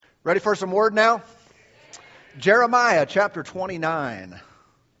Ready for some word now? Jeremiah chapter 29.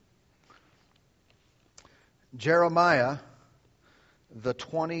 Jeremiah, the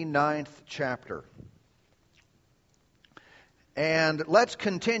 29th chapter. And let's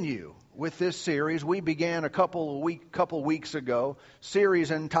continue with this series. We began a couple weeks ago,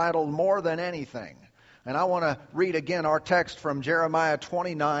 series entitled More Than Anything. And I want to read again our text from Jeremiah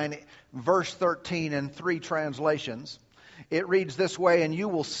 29, verse 13 in three translations. It reads this way, "And you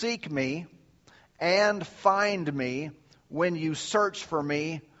will seek me and find me when you search for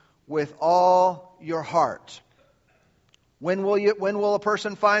me with all your heart." When will a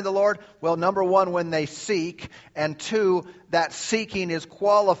person find the Lord? Well, number one, when they seek. And two, that seeking is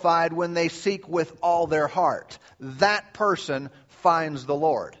qualified when they seek with all their heart. That person finds the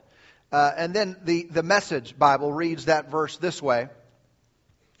Lord. And then the Message Bible reads that verse this way.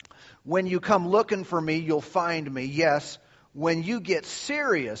 "When you come looking for me, you'll find me. Yes, when you get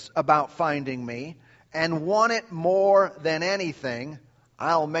serious about finding me and want it more than anything,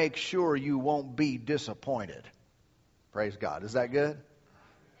 I'll make sure you won't be disappointed." Praise God. Is that good?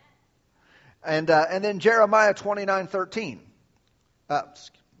 And then Jeremiah 29:13.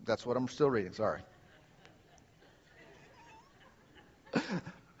 That's what I'm still reading. Sorry.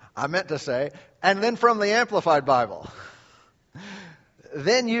 I meant to say, and then from the Amplified Bible.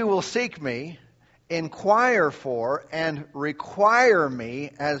 "Then you will seek me, inquire for, and require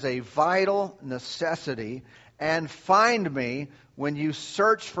me as a vital necessity, and find me when you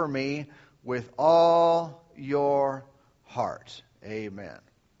search for me with all your heart." Amen.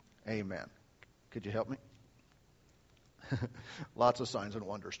 Amen. Could you help me? Lots of signs and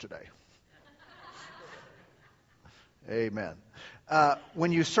wonders today. Amen.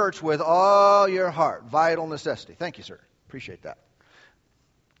 When you search with all your heart, vital necessity. Thank you, sir. Appreciate that.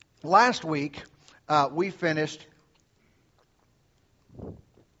 Last week, we finished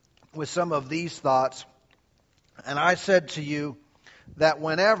with some of these thoughts, and I said to you that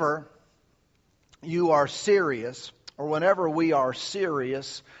whenever you are serious, or whenever we are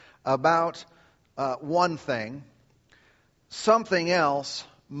serious about one thing, something else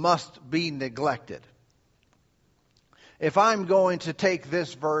must be neglected. If I'm going to take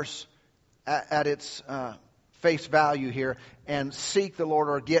this verse at its face value here and seek the Lord,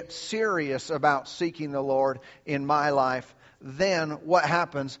 or get serious about seeking the Lord in my life, then what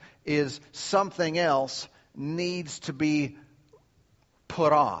happens is something else needs to be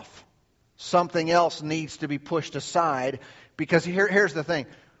put off. Something else needs to be pushed aside, because here's the thing.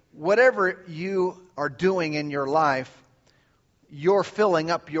 Whatever you are doing in your life, you're filling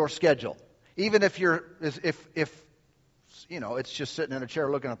up your schedule. Even if it's just sitting in a chair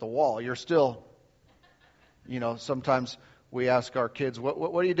looking at the wall, you're still, sometimes we ask our kids,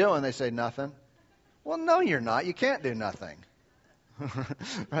 what are you doing? They say, "Nothing." Well, no, you're not. You can't do nothing.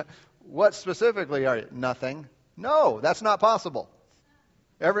 What specifically are you? Nothing. No, that's not possible.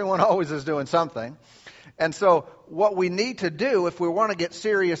 Everyone always is doing something. And so what we need to do if we want to get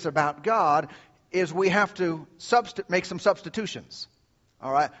serious about God is we have to make some substitutions.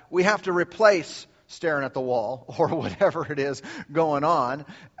 All right? We have to replace staring at the wall or whatever it is going on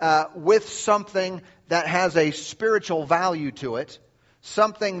with something that has a spiritual value to it,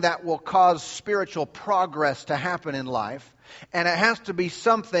 something that will cause spiritual progress to happen in life, and it has to be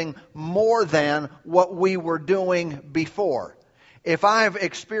something more than what we were doing before. If I've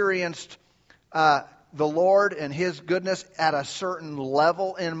experienced the Lord and His goodness at a certain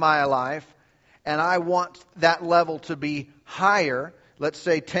level in my life, and I want that level to be higher, let's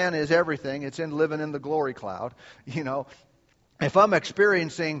say 10 is everything, it's in living in the glory cloud, if I'm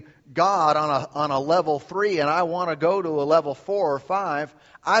experiencing God on a level 3 and I want to go to a level 4 or 5,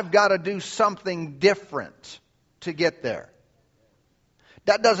 I've got to do something different to get there.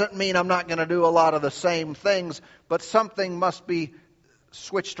 That doesn't mean I'm not going to do a lot of the same things, but something must be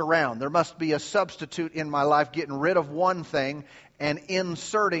switched around. There must be a substitute in my life, getting rid of one thing and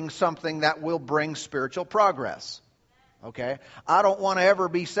inserting something that will bring spiritual progress. Okay? I don't want to ever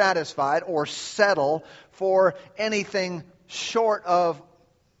be satisfied or settle for anything short of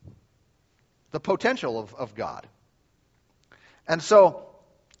the potential of God. And so,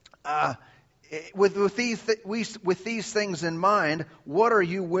 with these things in mind, what are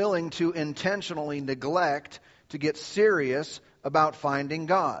you willing to intentionally neglect to get serious about finding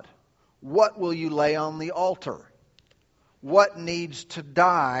God? What will you lay on the altar? What needs to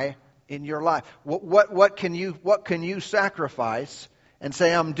die in your life? What can you sacrifice and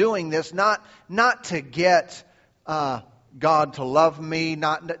say, I'm doing this not to get God to love me,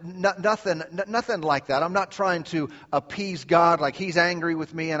 nothing like that. I'm not trying to appease God like He's angry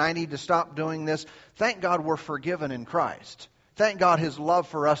with me and I need to stop doing this. Thank God we're forgiven in Christ. Thank God His love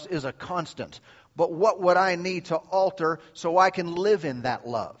for us is a constant. But what would I need to alter so I can live in that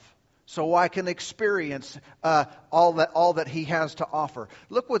love? So I can experience all that He has to offer.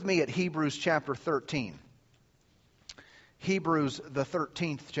 Look with me at Hebrews chapter 13. Hebrews, the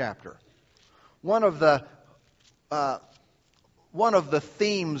 13th chapter. One of the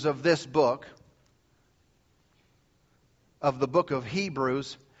themes of this book, of the book of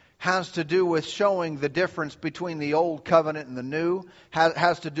Hebrews, has to do with showing the difference between the old covenant and the new.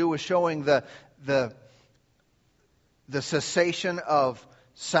 Has to do with showing the cessation of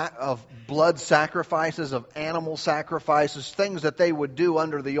blood sacrifices, of animal sacrifices, things that they would do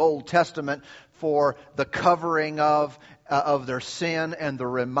under the Old Testament for the covering of their sin and the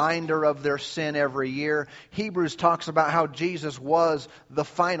reminder of their sin every year. Hebrews talks about how Jesus was the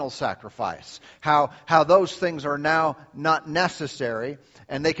final sacrifice, how those things are now not necessary,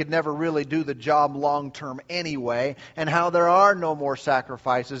 and they could never really do the job long term anyway, and how there are no more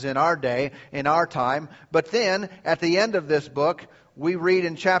sacrifices in our day, in our time. But then, at the end of this book, we read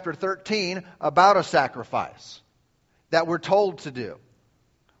in chapter 13 about a sacrifice that we're told to do.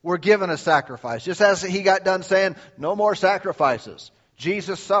 We're given a sacrifice. Just as he got done saying, no more sacrifices.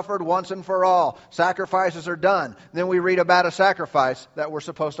 Jesus suffered once and for all. Sacrifices are done. Then we read about a sacrifice that we're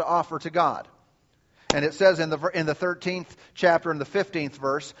supposed to offer to God. And it says in the 13th chapter, in the 15th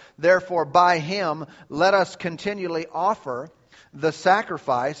verse, therefore by Him let us continually offer the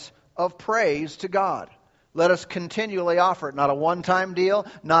sacrifice of praise to God. Let us continually offer it. Not a one-time deal,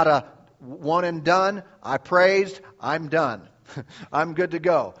 not a one and done. I praised, I'm done. I'm good to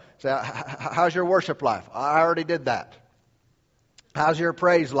go. So, how's your worship life? I already did that. How's your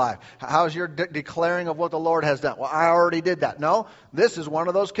praise life? How's your declaring of what the Lord has done? Well, I already did that. No, this is one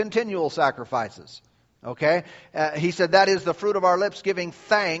of those continual sacrifices. Okay? He said that is the fruit of our lips, giving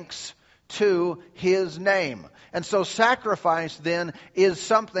thanks to His name. And so sacrifice then is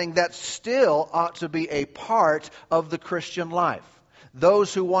something that still ought to be a part of the Christian life.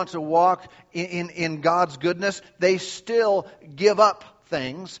 Those who want to walk in God's goodness, they still give up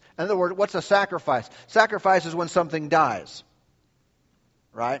things. In other words, what's a sacrifice? Sacrifice is when something dies.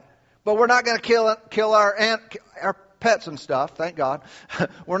 Right? But we're not going to kill our pets and stuff, thank God.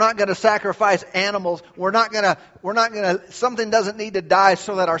 We're not going to sacrifice animals. We're not going to, something doesn't need to die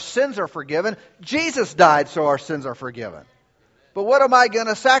so that our sins are forgiven. Jesus died so our sins are forgiven. But what am I going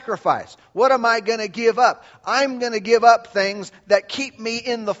to sacrifice? What am I going to give up? I'm going to give up things that keep me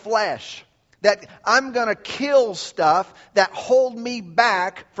in the flesh. That I'm going to kill stuff that hold me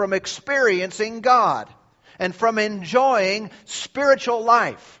back from experiencing God and from enjoying spiritual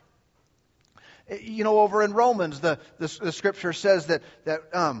life. You know, over in Romans, the Scripture says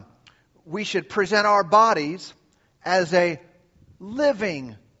that we should present our bodies as a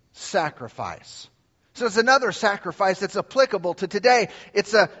living sacrifice. So it's another sacrifice that's applicable to today.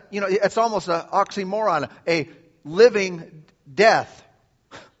 It's almost an oxymoron, a living death,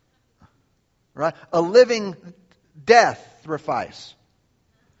 right? A living death sacrifice.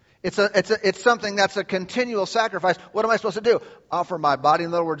 It's something that's a continual sacrifice. What am I supposed to do? Offer my body.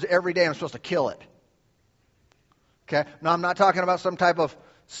 In other words, every day I'm supposed to kill it. Okay? Now I'm not talking about some type of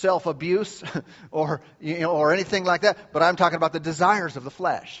self-abuse or anything like that, but I'm talking about the desires of the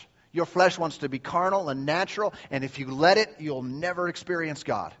flesh. Your flesh wants to be carnal and natural, and if you let it, you'll never experience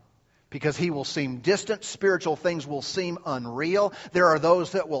God. Because He will seem distant. Spiritual things will seem unreal. There are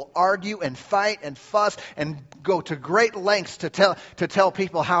those that will argue and fight and fuss and go to great lengths to tell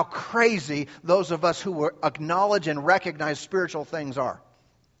people how crazy those of us who acknowledge and recognize spiritual things are.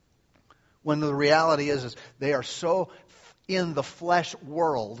 When the reality is they are so in the flesh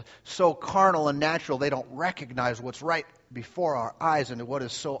world, so carnal and natural, they don't recognize what's right before our eyes and what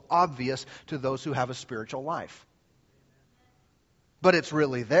is so obvious to those who have a spiritual life. But it's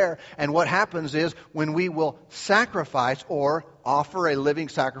really there. And what happens is when we will sacrifice or offer a living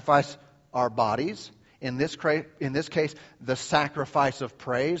sacrifice, our bodies, in this case, the sacrifice of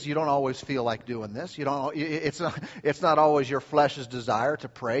praise. You don't always feel like doing this. It's not always your flesh's desire to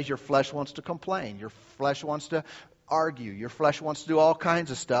praise. Your flesh wants to complain. Your flesh wants to argue. Your flesh wants to do all kinds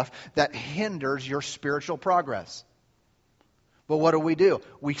of stuff that hinders your spiritual progress. But what do?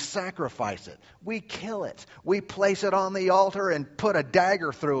 We sacrifice it. We kill it. We place it on the altar and put a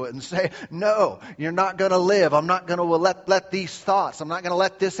dagger through it and say, no, you're not going to live. I'm not going to let these thoughts, I'm not going to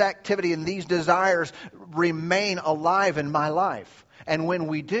let this activity and these desires remain alive in my life. And when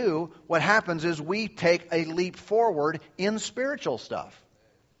we do, what happens is we take a leap forward in spiritual stuff.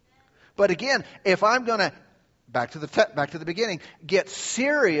 But again, if I'm going to, back to the beginning, get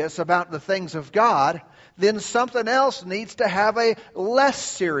serious about the things of God, then something else needs to have a less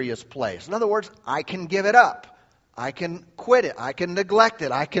serious place. In other words, I can give it up. I can quit it. I can neglect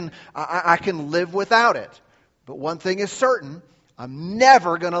it. I can live without it. But one thing is certain, I'm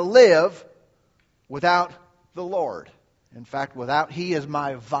never going to live without the Lord. In fact, He is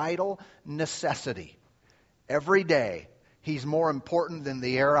my vital necessity. Every day, He's more important than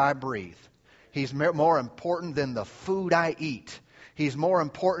the air I breathe. He's more important than the food I eat. He's more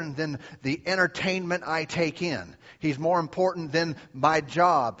important than the entertainment I take in. He's more important than my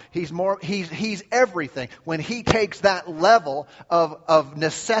job. He's everything. When He takes that level of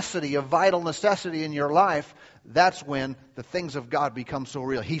necessity, of vital necessity in your life, that's when the things of God become so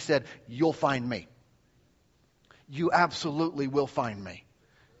real. He said, you'll find me. You absolutely will find me.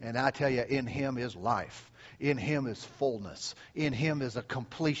 And I tell you, in Him is life. In Him is fullness. In Him is a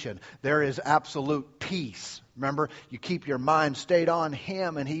completion. There is absolute peace. Remember, you keep your mind stayed on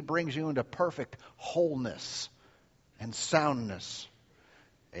Him and He brings you into perfect wholeness and soundness.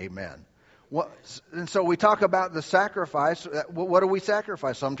 Amen. And so we talk about the sacrifice. What do we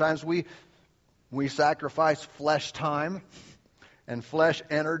sacrifice? Sometimes we sacrifice flesh time and flesh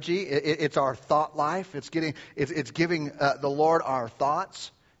energy. It's our thought life. It's giving the Lord our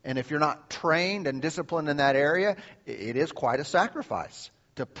thoughts. And if you're not trained and disciplined in that area, it is quite a sacrifice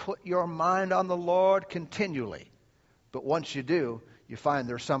to put your mind on the Lord continually. But once you do, you find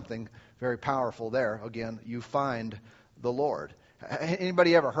there's something very powerful there. Again, you find the Lord.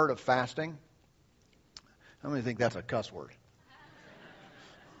 Anybody ever heard of fasting? How many think that's a cuss word?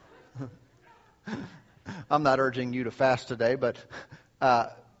 I'm not urging you to fast today, but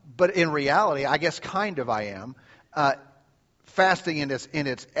in reality, I guess kind of I am. Fasting in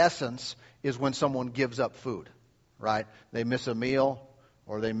its essence is when someone gives up food, right? They miss a meal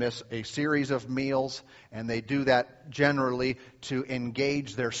or they miss a series of meals, and they do that generally to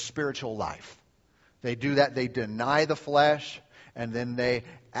engage their spiritual life. They do that, they deny the flesh, and then they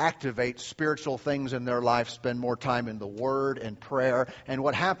activate spiritual things in their life, spend more time in the Word and prayer. And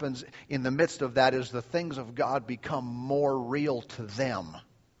what happens in the midst of that is the things of God become more real to them.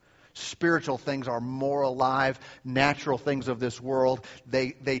 Spiritual things are more alive. Natural things of this world,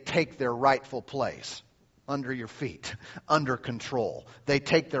 they take their rightful place under your feet, under control. They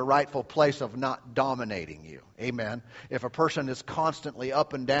take their rightful place of not dominating you. Amen. If a person is constantly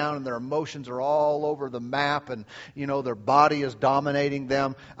up and down and their emotions are all over the map and, their body is dominating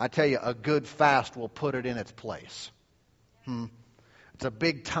them, I tell you, a good fast will put it in its place. It's a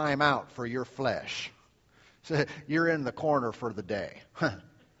big time out for your flesh. So you're in the corner for the day.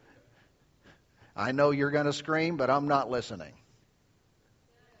 I know you're going to scream, but I'm not listening.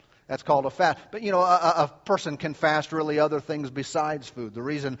 That's called a fast. But, a person can fast really other things besides food. The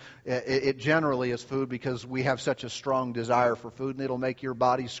reason it generally is food because we have such a strong desire for food, and it'll make your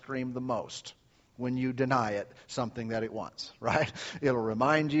body scream the most when you deny it something that it wants, right? It'll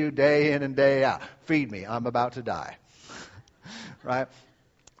remind you day in and day out, feed me, I'm about to die, right?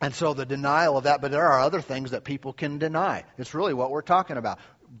 And so the denial of that, but there are other things that people can deny. It's really what we're talking about.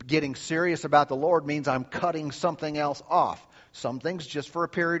 Getting serious about the Lord means I'm cutting something else off. Some things just for a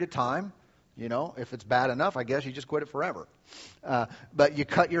period of time. If it's bad enough, I guess you just quit it forever. But you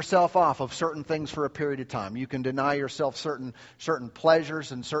cut yourself off of certain things for a period of time. You can deny yourself certain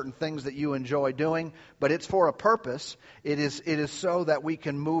pleasures and certain things that you enjoy doing, but it's for a purpose. It is so that we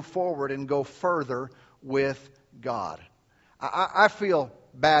can move forward and go further with God. I feel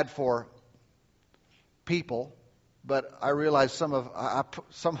bad for people, but I realize some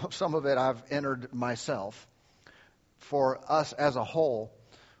of it I've entered myself. For us as a whole,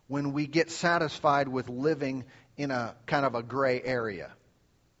 when we get satisfied with living in a kind of a gray area,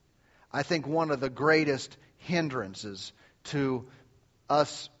 I think one of the greatest hindrances to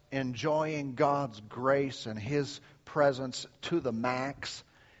us enjoying God's grace and His presence to the max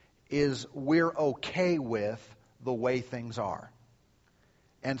is we're okay with the way things are.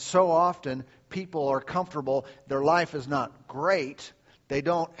 And so often people are comfortable. Their life is not great. They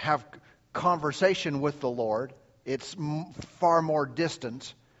don't have conversation with the Lord. It's far more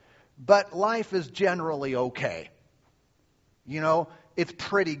distant. But life is generally okay. It's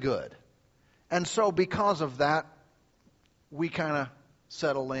pretty good. And so because of that, we kind of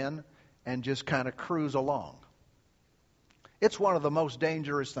settle in and just kind of cruise along. It's one of the most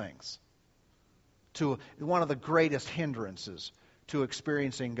dangerous things. One of the greatest hindrances to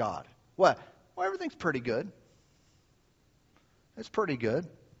experiencing God. What? Well, everything's pretty good. It's pretty good.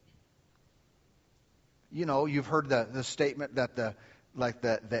 You've heard the statement that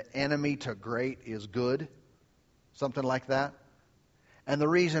the enemy to great is good. Something like that. And the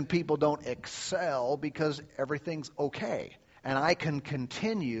reason people don't excel because everything's okay. And I can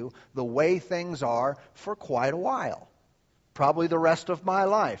continue the way things are for quite a while. Probably the rest of my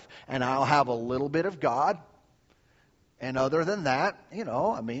life. And I'll have a little bit of God And other than that,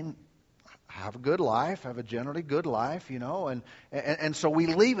 have a good life, have a generally good life, and so we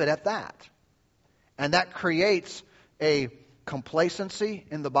leave it at that. And that creates a complacency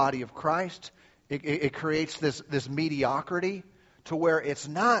in the body of Christ. It creates this mediocrity to where it's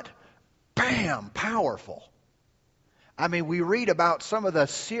not, bam, powerful. I mean, we read about some of the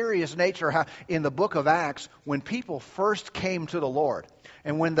serious nature in the book of Acts when people first came to the Lord.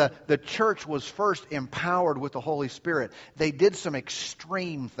 And when the church was first empowered with the Holy Spirit, they did some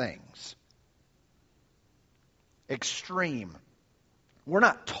extreme things. Extreme. We're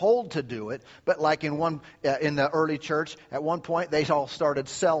not told to do it, but like in the early church, at one point they all started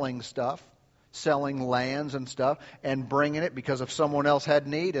selling stuff. Selling lands and stuff and bringing it, because if someone else had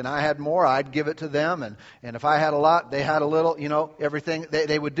need and I had more, I'd give it to them. And if I had a lot, they had a little, everything.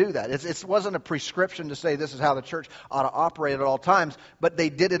 They would do that. It wasn't a prescription to say this is how the church ought to operate at all times, but they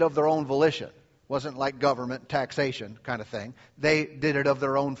did it of their own volition. It wasn't like government taxation kind of thing. They did it of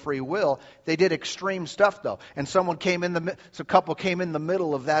their own free will. They did extreme stuff though. And a couple came in the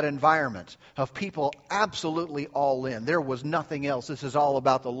middle of that environment of people absolutely all in. There was nothing else. This is all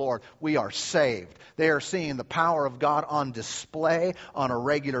about the Lord. We are saved. They are seeing the power of God on display on a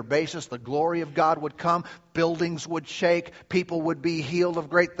regular basis. The glory of God would come. Buildings would shake. People would be healed of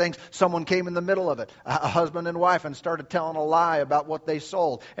great things. Someone came in the middle of it, a husband and wife, and started telling a lie about what they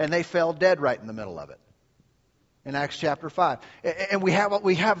sold. And they fell dead right in the middle of it. In Acts chapter 5. And we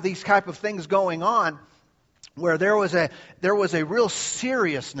have these type of things going on where there was a real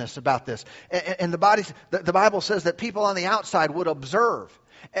seriousness about this. And the Bible says that people on the outside would observe.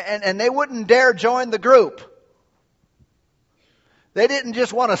 And they wouldn't dare join the group. They didn't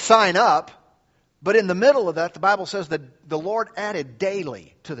just want to sign up. But in the middle of that, the Bible says that the Lord added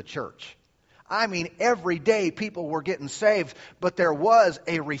daily to the church. I mean, every day people were getting saved, but there was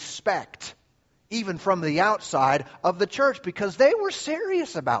a respect, even from the outside of the church, because they were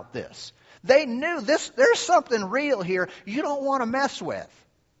serious about this. They knew there's something real here you don't want to mess with.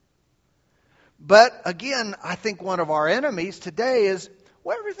 But again, I think one of our enemies today is,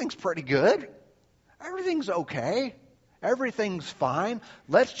 well, everything's pretty good. Everything's okay. Everything's fine.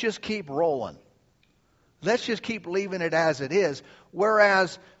 Let's just keep rolling. Let's just keep leaving it as it is.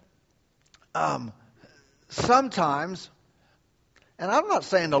 Whereas sometimes, and I'm not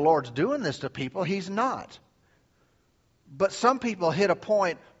saying the Lord's doing this to people, He's not. But some people hit a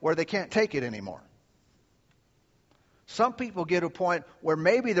point where they can't take it anymore. Some people get to a point where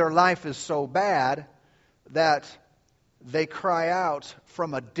maybe their life is so bad that they cry out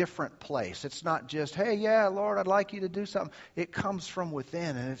from a different place. It's not just, hey, yeah, Lord, I'd like you to do something. It comes from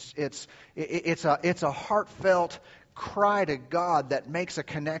within, and it's a heartfelt cry to God that makes a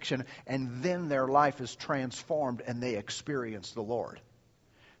connection, and then their life is transformed, and they experience the Lord.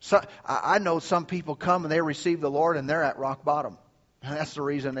 So I know some people come and they receive the Lord, and they're at rock bottom. And that's the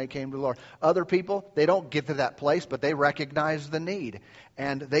reason they came to the Lord. Other people, they don't get to that place, but they recognize the need,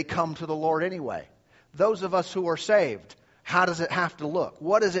 and they come to the Lord anyway. Those of us who are saved, how does it have to look?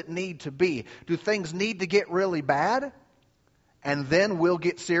 What does it need to be? Do things need to get really bad and then we'll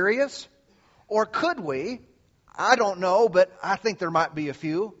get serious? Or could we, I don't know, but I think there might be a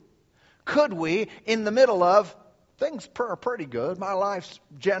few, could we, in the middle of things are pretty good, my life's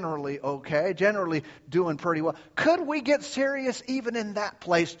generally okay, generally doing pretty well, could we get serious even in that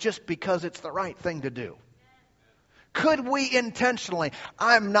place just because it's the right thing to do? Could we intentionally,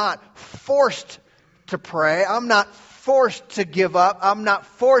 I'm not forced to pray. I'm not forced to give up. I'm not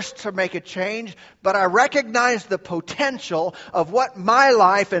forced to make a change, but I recognize the potential of what my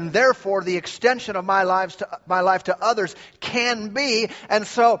life and therefore the extension of my life to others can be. And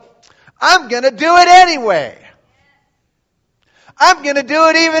so I'm going to do it anyway. I'm going to do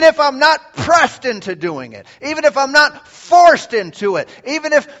it even if I'm not pressed into doing it. Even if I'm not forced into it.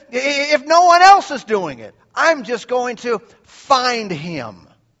 Even if no one else is doing it. I'm just going to find Him.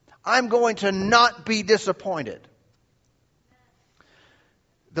 I'm going to not be disappointed.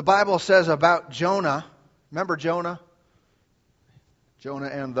 The Bible says about Jonah, remember Jonah? Jonah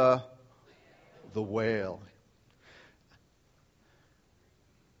and the whale.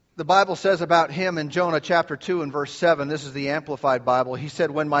 The Bible says about him in Jonah chapter 2 and verse 7, this is the Amplified Bible, he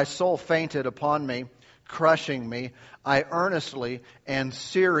said, "When my soul fainted upon me, crushing me, I earnestly and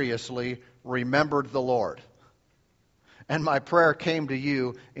seriously remembered the Lord. And my prayer came to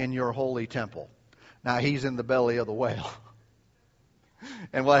you in your holy temple." Now he's in the belly of the whale.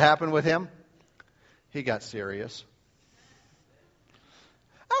 And what happened with him? He got serious.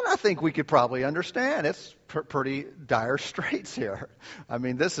 And I think we could probably understand. It's pretty dire straits here. I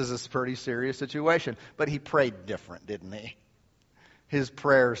mean, this is a pretty serious situation. But he prayed different, didn't he? his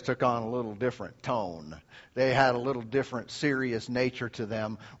prayers took on a little different tone. They had a little different serious nature to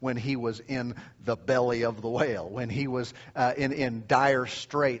them when he was in the belly of the whale, when he was in dire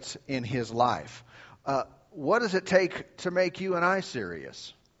straits in his life. What does it take to make you and I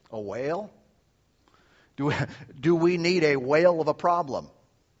serious? A whale? Do we need a whale of a problem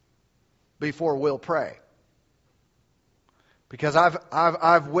before we'll pray? Because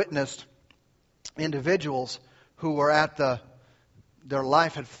I've witnessed individuals who were at their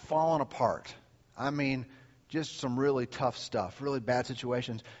life had fallen apart. I mean, just some really tough stuff, really bad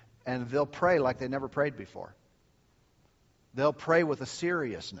situations, and they'll pray like they never prayed before. They'll pray with a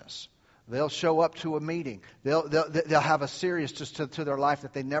seriousness. They'll show up to a meeting. They'll have a seriousness to their life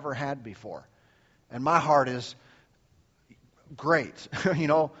that they never had before. And my heart is great.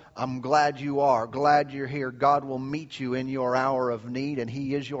 I'm glad you are. Glad you're here. God will meet you in your hour of need, and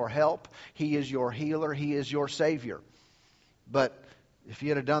He is your help. He is your healer. He is your Savior. But if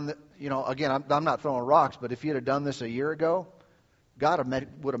you'd have done that, again, I'm not throwing rocks, but if you'd have done this a year ago, God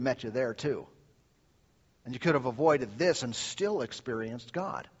would have met you there too. And you could have avoided this and still experienced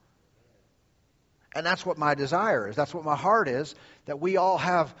God. And that's what my desire is. That's what my heart is, that we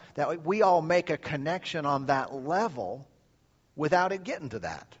all make a connection on that level without it getting to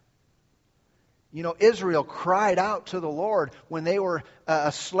that. Israel cried out to the Lord when they were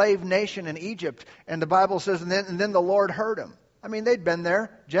a slave nation in Egypt. And the Bible says, and then the Lord heard them. I mean, they'd been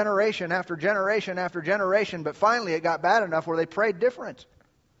there generation after generation after generation, but finally it got bad enough where they prayed different.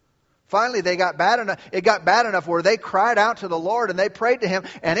 Finally, it got bad enough where they cried out to the Lord and they prayed to Him,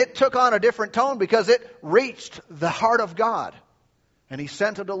 and it took on a different tone because it reached the heart of God, and He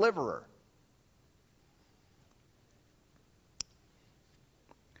sent a deliverer.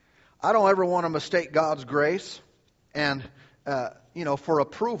 I don't ever want to mistake God's grace and for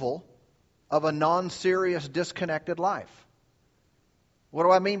approval of a non-serious, disconnected life. What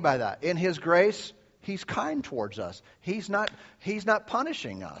do I mean by that? In His grace, He's kind towards us. He's not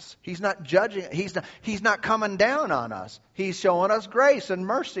punishing us. He's not judging. He's not coming down on us. He's showing us grace and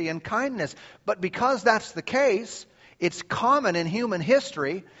mercy and kindness. But because that's the case, it's common in human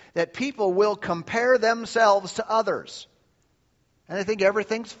history that people will compare themselves to others. And they think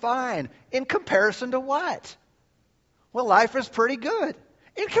everything's fine. In comparison to what? Well, life is pretty good.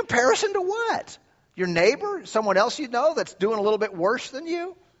 In comparison to what? Your neighbor? Someone else you know that's doing a little bit worse than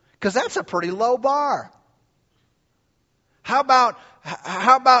you? Because that's a pretty low bar. How about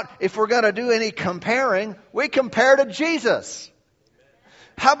if we're going to do any comparing, we compare to Jesus?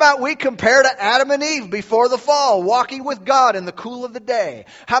 How about we compare to Adam and Eve before the fall, walking with God in the cool of the day?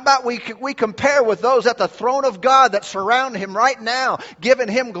 How about we compare with those at the throne of God that surround Him right now, giving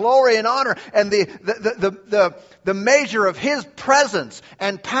Him glory and honor, and the measure of His presence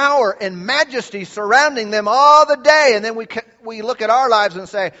and power and majesty surrounding them all the day, and then we look at our lives and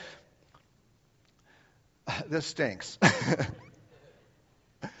say, this stinks.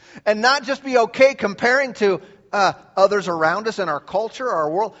 And not just be okay comparing to others around us in our culture, our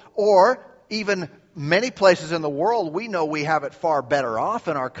world, or even many places in the world. We know we have it far better off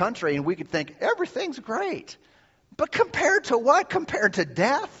in our country, and we could think everything's great. But compared to what? Compared to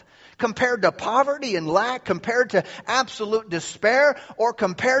death? Compared to poverty and lack? Compared to absolute despair? Or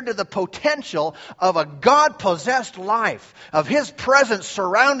compared to the potential of a God-possessed life, of His presence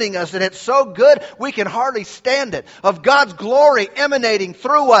surrounding us, and it's so good we can hardly stand it, of God's glory emanating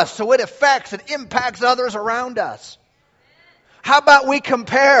through us so it affects and impacts others around us? How about we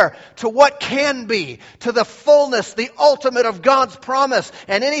compare to what can be, to the fullness, the ultimate of God's promise,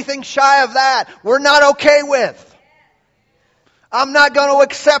 and anything shy of that we're not okay with? I'm not going to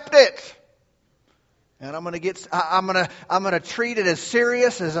accept it. And I'm going to treat it as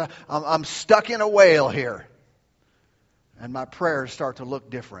serious as I'm stuck in a whale here. And my prayers start to look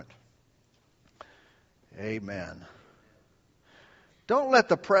different. Amen. Don't let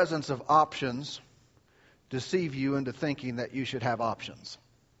the presence of options deceive you into thinking that you should have options.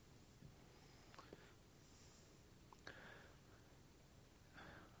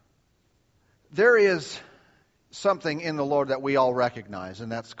 There is something in the Lord that we all recognize, and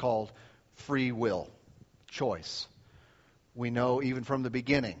that's called free will, choice. We know even from the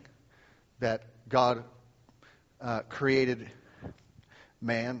beginning that God created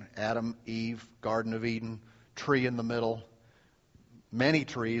man, Adam, Eve, Garden of Eden, tree in the middle, many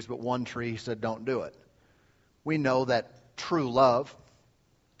trees, but one tree He said don't do it. We know that true love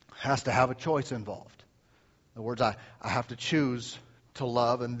has to have a choice involved. In other words, I have to choose to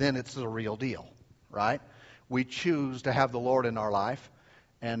love, and then it's the real deal, right? We choose to have the Lord in our life,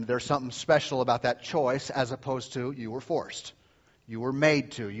 and there's something special about that choice as opposed to you were forced. You were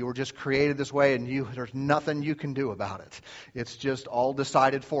made to. You were just created this way, and there's nothing you can do about it. It's just all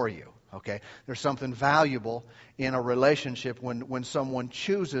decided for you. Okay? There's something valuable in a relationship when someone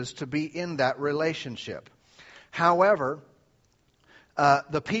chooses to be in that relationship. However,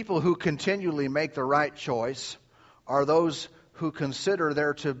 the people who continually make the right choice are those who consider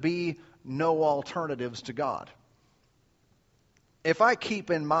there to be no alternatives to God. If I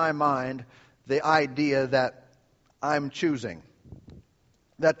keep in my mind the idea that I'm choosing,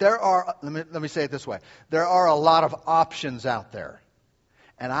 that there are, let me say it this way, there are a lot of options out there,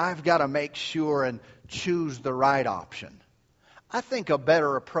 and I've got to make sure and choose the right option. I think a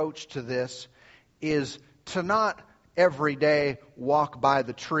better approach to this is to not every day walk by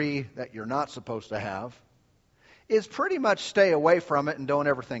the tree that you're not supposed to have, is pretty much stay away from it and don't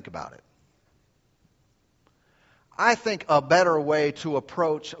ever think about it. I think a better way to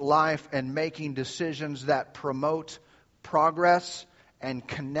approach life and making decisions that promote progress and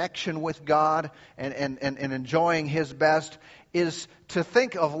connection with God and enjoying His best is to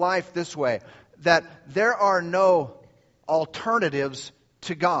think of life this way, that there are no alternatives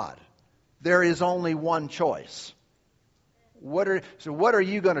to God. There is only one choice. What are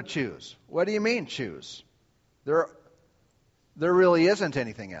you going to choose? What do you mean choose? There really isn't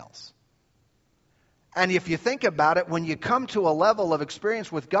anything else. And if you think about it, when you come to a level of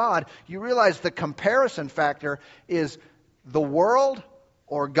experience with God, you realize the comparison factor is the world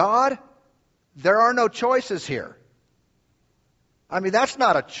or God. There are no choices here. I mean, that's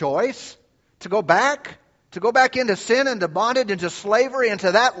not a choice. To go back into sin, into bondage, into slavery,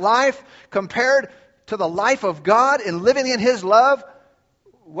 into that life compared to the life of God and living in His love.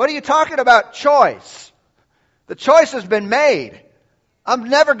 What are you talking about choice? The choice has been made. I'm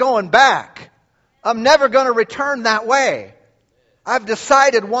never going back. I'm never going to return that way. I've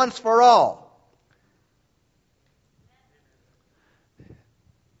decided once for all.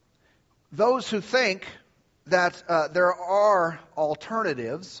 Those who think that there are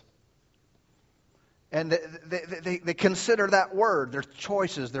alternatives, and they consider that word, there's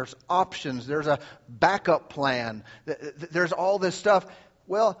choices, there's options, there's a backup plan, there's all this stuff.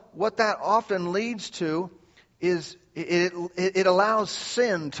 Well, what that often leads to is it allows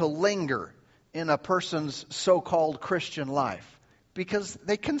sin to linger in a person's so-called Christian life because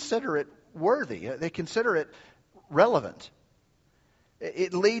they consider it worthy. They consider it relevant.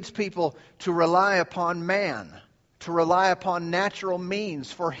 It leads people to rely upon man, to rely upon natural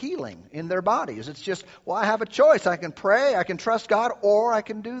means for healing in their bodies. It's just, well, I have a choice. I can pray, I can trust God, or I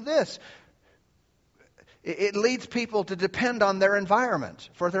can do this. It leads people to depend on their environment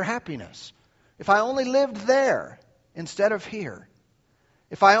for their happiness. If I only lived there instead of here.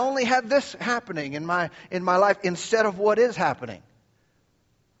 If I only had this happening in my life instead of what is happening.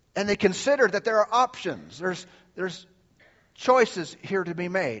 And they consider that there are options. There's choices here to be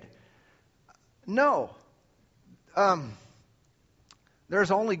made. No.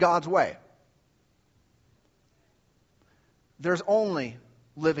 There's only God's way. There's only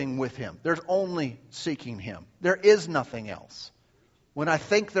living with Him. There's only seeking Him. There is nothing else. When I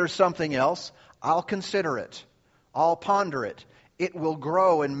think there's something else, I'll consider it. I'll ponder it. It will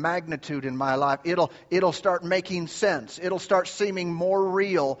grow in magnitude in my life. It'll start making sense. It'll start seeming more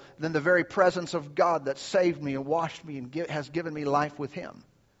real than the very presence of God that saved me and washed me and has given me life with Him.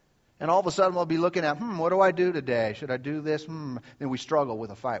 And all of a sudden we'll be looking at, what do I do today? Should I do this? Then we struggle with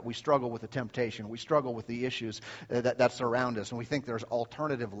a fight. We struggle with the temptation. We struggle with the issues that surround us. And we think there's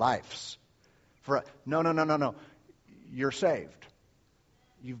alternative lives. No. You're saved.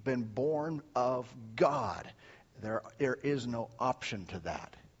 You've been born of God. There is no option to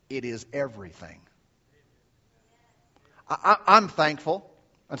that. It is everything. I'm thankful,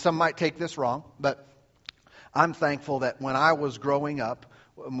 and some might take this wrong, but I'm thankful that when I was growing up,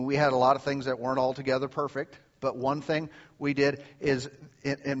 we had a lot of things that weren't altogether perfect, but one thing we did is,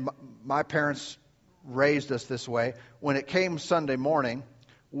 and my parents raised us this way, when it came Sunday morning,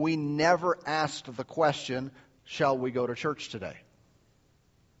 we never asked the question, shall we go to church today?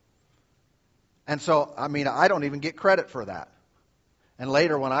 And so, I don't even get credit for that. And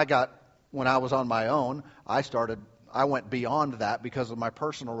later when I was on my own, I went beyond that because of my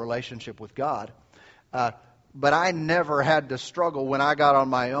personal relationship with God. But I never had to struggle when I got on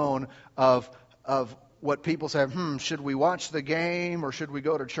my own of what people said, should we watch the game or should we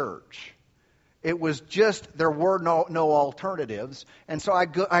go to church? It was just, there were no alternatives. And so I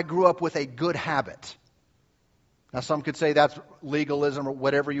grew up with a good habit. Now, some could say that's legalism or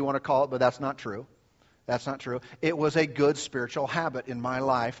whatever you want to call it, but that's not true. That's not true. It was a good spiritual habit in my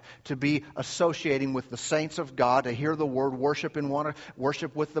life to be associating with the saints of God, to hear the word, worship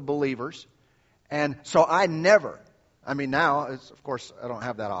with the believers. And so I never I mean, now, of course, I don't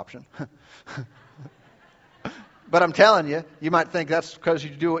have that option. But I'm telling you, you might think that's because you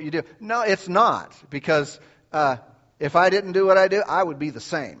do what you do. No, it's not. Because if I didn't do what I do, I would be the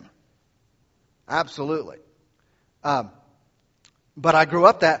same. Absolutely. But I grew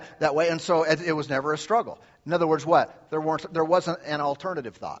up that way, and so it was never a struggle. In other words, what? There wasn't an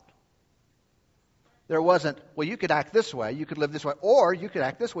alternative thought. There wasn't, well, you could act this way, you could live this way, or you could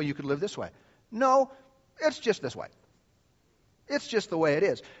act this way, you could live this way. No, it's just this way. It's just the way it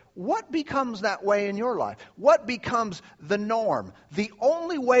is. What becomes that way in your life? What becomes the norm? The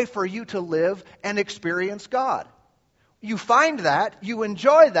only way for you to live and experience God. You find that, you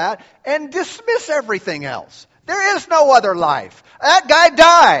enjoy that, and dismiss everything else. There is no other life. That guy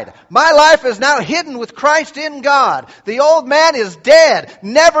died. My life is now hidden with Christ in God. The old man is dead,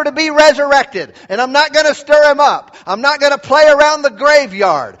 never to be resurrected. And I'm not going to stir him up. I'm not going to play around the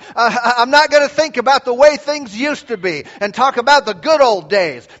graveyard. I'm not going to think about the way things used to be and talk about the good old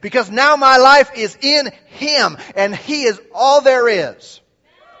days. Because now my life is in Him, and He is all there is.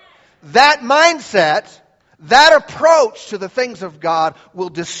 That mindset, that approach to the things of God will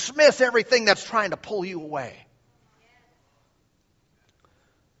dismiss everything that's trying to pull you away.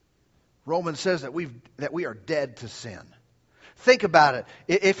 Romans says that we are dead to sin. Think about it.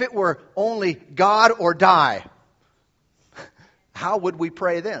 If it were only God or die, how would we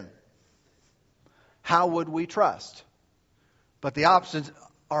pray then? How would we trust? But the options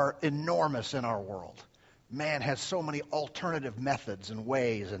are enormous in our world. Man has so many alternative methods and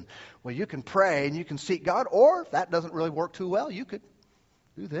ways. And, well, you can pray and you can seek God, or if that doesn't really work too well, you could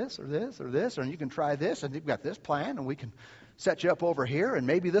do this or this or this, or you can try this, and you've got this plan, and we can set you up over here, and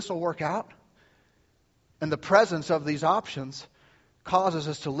maybe this will work out. And the presence of these options causes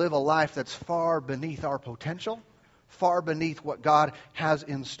us to live a life that's far beneath our potential, far beneath what God has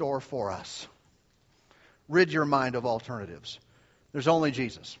in store for us. Rid your mind of alternatives. There's only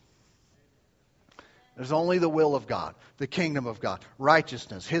Jesus. There's only the will of God, the kingdom of God,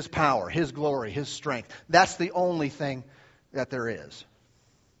 righteousness, His power, His glory, His strength. That's the only thing that there is.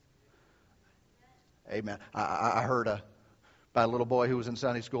 Amen. I heard about a little boy who was in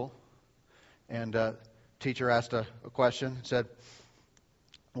Sunday school, and teacher asked a question, said,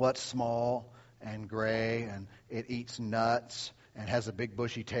 what's small and gray and it eats nuts and has a big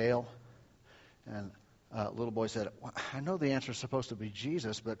bushy tail? And little boy said, well, I know the answer is supposed to be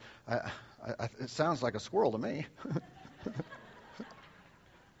Jesus, but it sounds like a squirrel to me.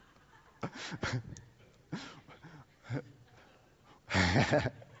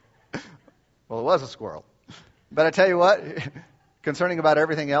 Well, it was a squirrel. But I tell you what, concerning about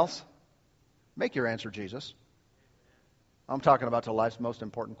everything else, make your answer Jesus. I'm talking about to life's most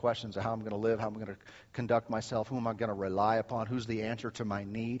important questions of how I'm going to live, how I'm going to conduct myself, who am I going to rely upon, who's the answer to my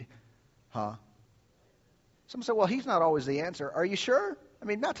need. Huh? Some say, well, He's not always the answer. Are you sure? I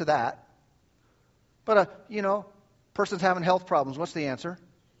mean, not to that. But, person's having health problems. What's the answer?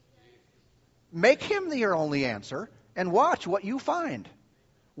 Make Him your only answer and watch what you find.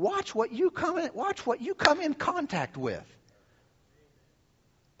 Watch what you come in contact with.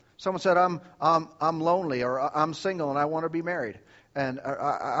 Someone said, I'm lonely, or I'm single and I want to be married, and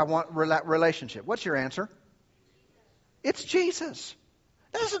I want relationship. What's your answer? It's Jesus.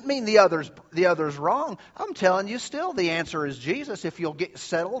 That doesn't mean the other's wrong. I'm telling you still the answer is Jesus if you'll get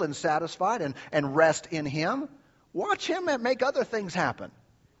settled and satisfied and rest in Him. Watch Him and make other things happen.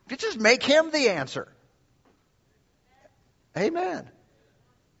 If you just make Him the answer. Amen.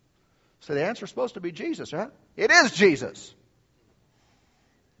 So the answer is supposed to be Jesus, right? It is Jesus.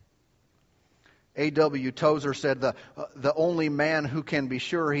 A.W. Tozer said the only man who can be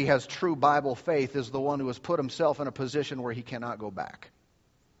sure he has true Bible faith is the one who has put himself in a position where he cannot go back.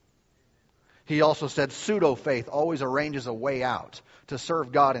 He also said pseudo-faith always arranges a way out to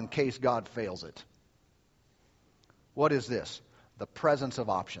serve God in case God fails it. What is this? The presence of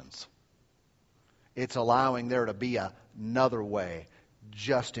options. It's allowing there to be another way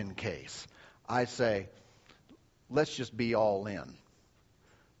just in case. I say, let's just be all in.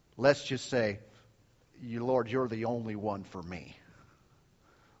 Let's just say, Lord, you're the only one for me.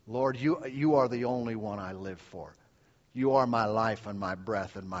 Lord, you are the only one I live for. You are my life and my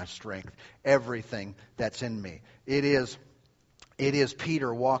breath and my strength, everything that's in me. It is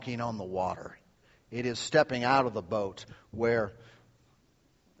Peter walking on the water. It is stepping out of the boat where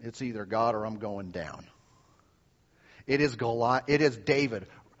it's either God or I'm going down. It is David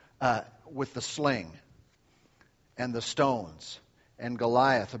with the sling and the stones, and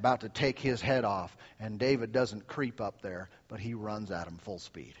Goliath about to take his head off, and David doesn't creep up there, but he runs at him full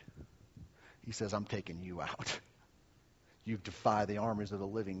speed. He says, I'm taking you out. You defy the armies of the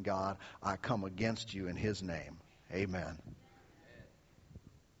living God. I come against you in His name. Amen.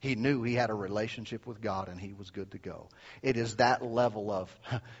 He knew he had a relationship with God and he was good to go. It is that level of,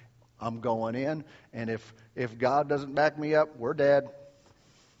 I'm going in, and if God doesn't back me up, we're dead.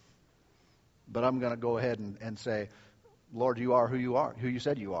 But I'm going to go ahead and say, Lord, you are, who you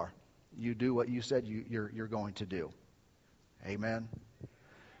said you are. You do what you said you're going to do. Amen.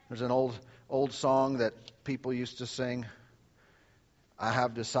 There's an old song that people used to sing. I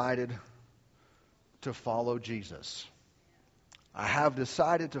have decided to follow Jesus. I have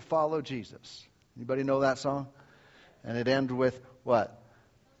decided to follow Jesus. Anybody know that song? And it ends with what?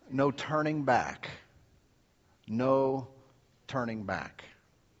 No turning back. No turning back.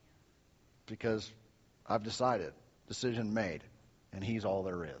 Because I've decided. Decision made. And He's all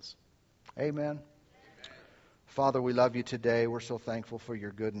there is. Amen. Father, we love you today. We're so thankful for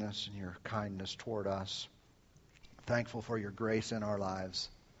your goodness and your kindness toward us. Thankful for your grace in our lives.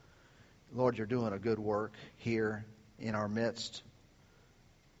 Lord, you're doing a good work here in our midst.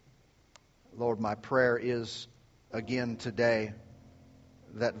 Lord, my prayer is again today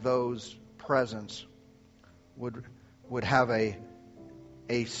that those present would have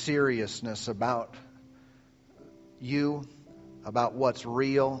a seriousness about you, about what's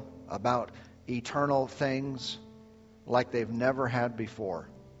real, about eternal things like they've never had before.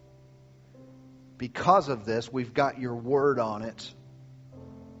 Because of this, we've got your word on it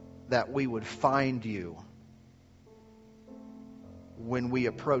that we would find you when we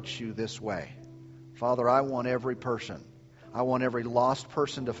approach you this way. Father, I want every person, I want every lost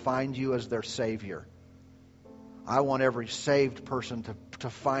person to find you as their Savior. I want every saved person to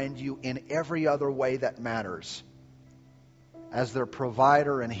find you in every other way that matters, as their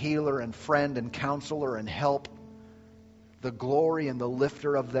provider and healer and friend and counselor and help, the glory and the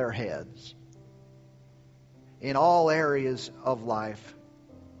lifter of their heads. In all areas of life,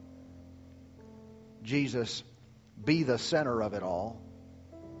 Jesus, be the center of it all.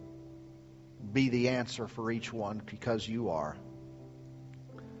 Be the answer for each one, because you are.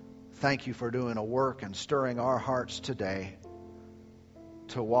 Thank you for doing a work and stirring our hearts today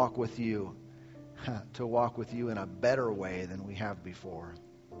to walk with you, in a better way than we have before.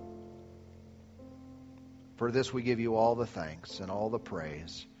 For this we give you all the thanks and all the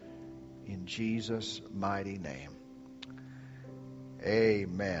praise in Jesus' mighty name.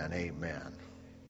 Amen. Amen.